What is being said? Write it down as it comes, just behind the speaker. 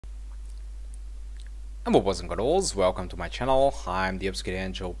And what was girls, welcome to my channel. I'm the Obscure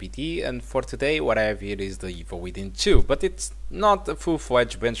Angel PT, and for today what I have here is the Evil Within 2, but it's not a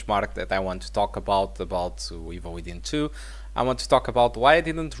full-fledged benchmark that I want to talk about Evil Within 2. I want to talk about why I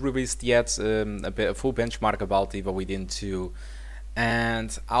didn't release yet a full benchmark about Evil Within 2,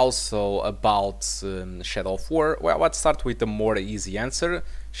 and also about Shadow of War. Well, let's start with the more easy answer.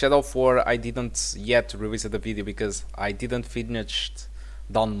 Shadow of War, I didn't yet release the video because I didn't finish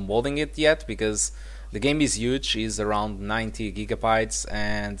downloading it yet, because the game is huge, is around 90 gigabytes,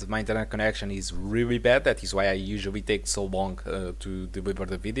 and my internet connection is really bad. That is why I usually take so long to deliver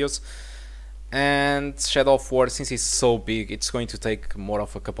the videos. And Shadow of War, since it's so big, it's going to take more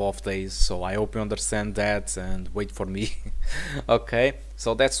of a couple of days, so I hope you understand that and wait for me. Okay,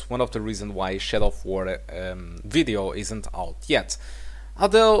 so that's one of the reasons why Shadow of War video isn't out yet.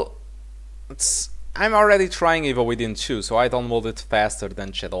 Although I'm already trying Evil Within 2, so I downloaded it faster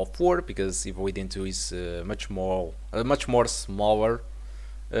than Shadow of War, because Evil Within 2 is much more smaller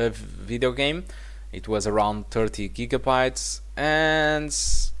video game. It was around 30 gigabytes, and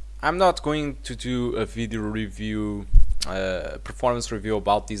I'm not going to do a video review, performance review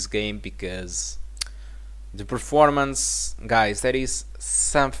about this game, because the performance, guys, there is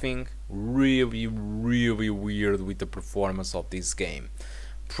something really weird with the performance of this game.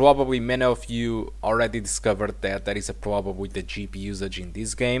 Probably many of you already discovered that there is a problem with the GPU usage in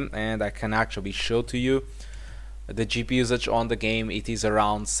this game, and I can actually show to you the GPU usage on the game. It is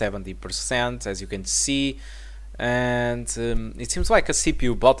around 70%, as you can see, and it seems like a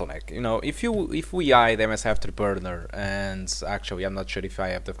CPU bottleneck. You know, if we hide MS Afterburner, and actually I'm not sure if I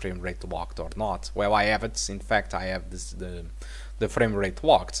have the frame rate locked or not. Well, I have it. In fact, I have the frame rate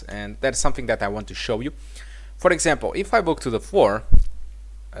locked, and that's something that I want to show you. For example, if I look to the floor,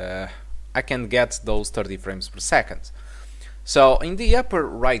 I can get those 30 frames per second. So in the upper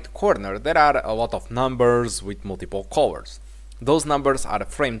right corner there are a lot of numbers with multiple colors. Those numbers are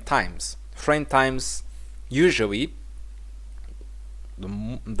frame times. Frame times, usually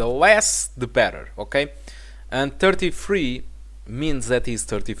the less the better, okay? And 33 means that is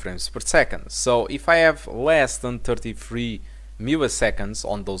 30 frames per second. So if I have less than 33 milliseconds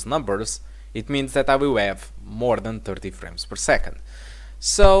on those numbers, it means that I will have more than 30 frames per second.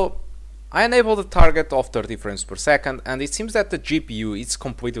 So I enable the target of 30 frames per second, and it seems that the GPU is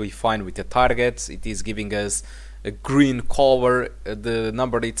completely fine with the targets. It is giving us a green color. The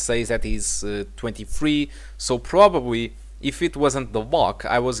number it says that is 23, so probably if it wasn't the lock,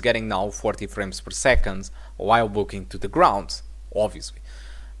 I was getting now 40 frames per second while looking to the ground, obviously.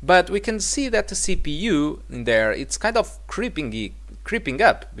 But we can see that the CPU in there, it's kind of creeping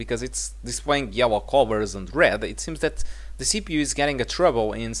up, because it's displaying yellow colors and red. It seems that the CPU is getting a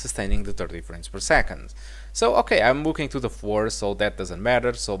trouble in sustaining the 30 frames per second. So okay, I'm looking to the floor, so that doesn't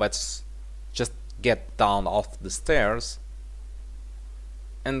matter. So let's just get down off the stairs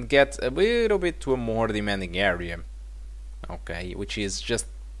and get a little bit to a more demanding area. Okay, which is just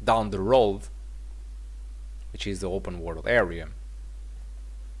down the road, which is the open world area.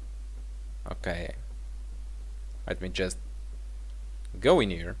 Okay, let me just go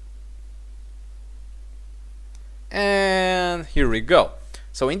in here, and here we go.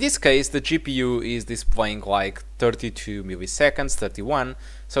 So in this case the GPU is displaying like 32 milliseconds, 31,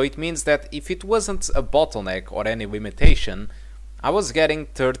 so it means that if it wasn't a bottleneck or any limitation, I was getting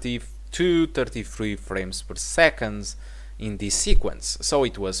 32, 33 frames per second in this sequence. So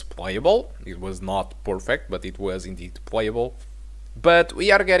it was playable. It was not perfect, but it was indeed playable. But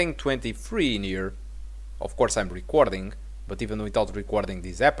we are getting 23 in here. Of course I'm recording, but even without recording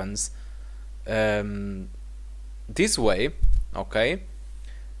this happens. This way, okay,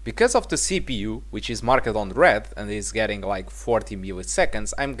 because of the CPU, which is marked on red and is getting like 40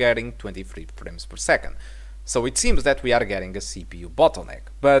 milliseconds, I'm getting 23 frames per second. So it seems that we are getting a CPU bottleneck,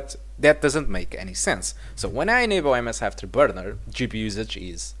 but that doesn't make any sense. So when I enable MS Afterburner, GPU usage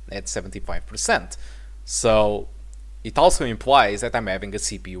is at 75%. So it also implies that I'm having a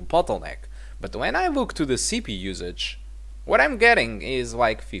CPU bottleneck. But when I look to the CPU usage, what I'm getting is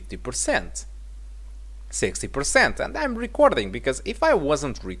like 50%, 60%, and I'm recording, because if I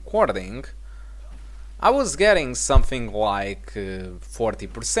wasn't recording, I was getting something like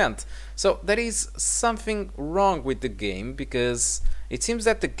 40%. So there is something wrong with the game, because it seems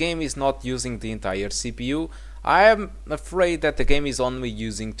that the game is not using the entire CPU. I am afraid that the game is only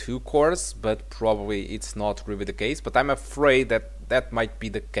using 2 cores, but probably it's not really the case, but I'm afraid that that might be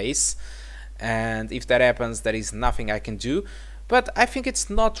the case, and if that happens there is nothing I can do. But I think it's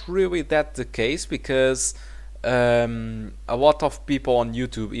not really that the case, because a lot of people on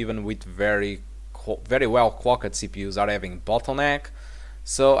YouTube, even with very well clocked CPUs, are having bottleneck.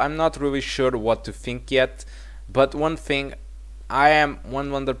 So I'm not really sure what to think yet, but one thing I am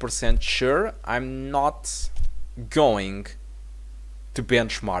 100% sure, I'm not going to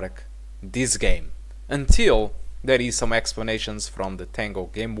benchmark this game until there is some explanations from the Tango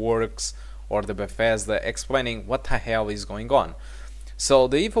Gameworks or the Bethesda explaining what the hell is going on. So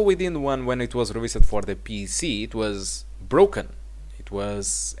the Evil Within 1, when it was released for the PC, it was broken. It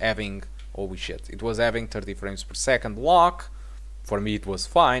was having, holy shit, it was having 30 frames per second lock. For me it was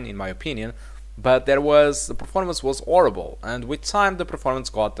fine, in my opinion, but the performance was horrible, and with time the performance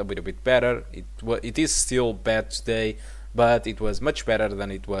got a little bit better. It is still bad today, but it was much better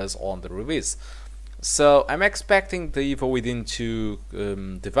than it was on the release. So I'm expecting the Evil Within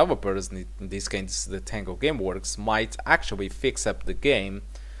 2 developers, in this case the Tango Gameworks, might actually fix up the game,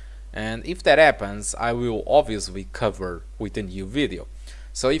 and if that happens I will obviously cover with a new video.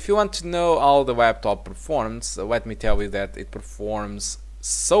 So if you want to know how the laptop performs, let me tell you that it performs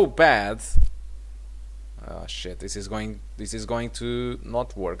so bad. Oh shit, this is going to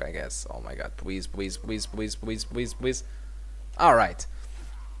not work, I guess. Oh my god, please, please, please, please, please, please, please. Alright.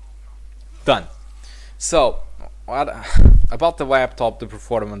 Done. So, about the laptop, the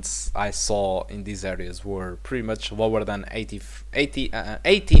performance I saw in these areas were pretty much lower than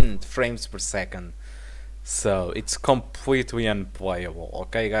 18 frames per second. So it's completely unplayable,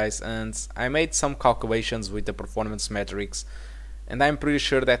 okay guys, and I made some calculations with the performance metrics, and I'm pretty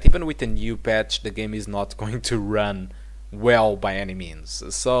sure that even with a new patch the game is not going to run well by any means.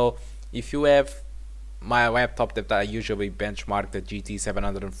 So if you have my laptop that I usually benchmark, the GT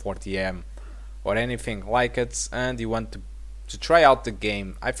 740M or anything like it, and you want to try out the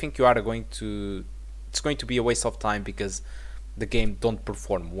game, I think you are going to, it's going to be a waste of time because the game don't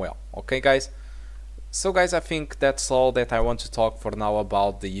perform well, okay guys? So guys, I think that's all that I want to talk for now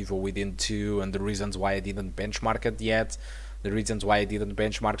about the Evil Within 2 and the reasons why I didn't benchmark it yet, the reasons why I didn't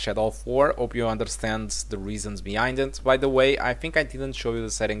benchmark Shadow 4. Hope you understand the reasons behind it. By the way, I think I didn't show you the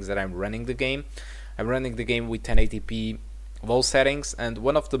settings that I'm running the game. I'm running the game with 1080p low settings, and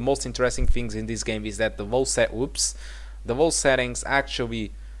one of the most interesting things in this game is that the low settings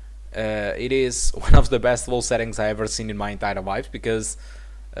actually it is one of the best low settings I ever seen in my entire life, because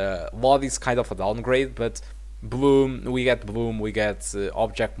LOD is kind of a downgrade, but we get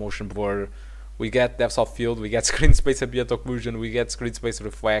object motion blur, we get depth of field, we get screen space ambient occlusion, we get screen space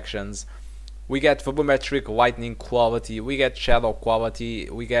reflections, we get volumetric lighting quality, we get shadow quality,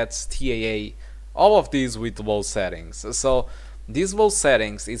 we get TAA, all of these with low settings. So these low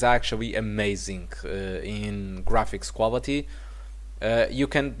settings is actually amazing in graphics quality. You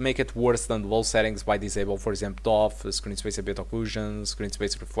can make it worse than low settings by disable, for example, DOF, screen space ambient occlusion, screen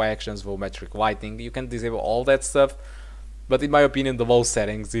space reflections, volumetric lighting. You can disable all that stuff, but in my opinion the low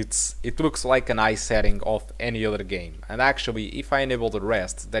settings, it looks like an eye setting of any other game. And actually, if I enable the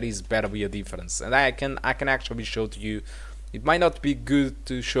rest, there is barely a difference. And I can actually show to you. It might not be good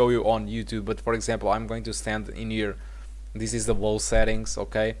to show you on YouTube, but for example, I'm going to stand in here. This is the low settings,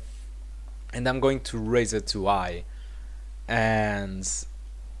 okay? And I'm going to raise it to high, and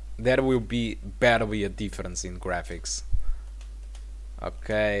there will be barely a difference in graphics.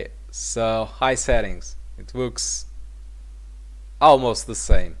 Okay, so high settings, it looks almost the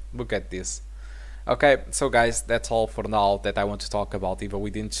same. Look at this. Okay, so guys, that's all for now that I want to talk about Evil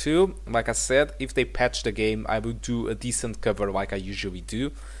Within 2. Like I said, if they patch the game, I will do a decent cover like I usually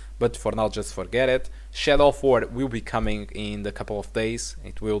do, but for now just forget it. Shadow 4 will be coming in a couple of days.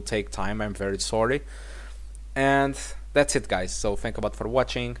 It will take time, I'm very sorry. And that's it guys, so thank you a lot for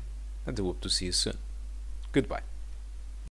watching, and I hope to see you soon. Goodbye.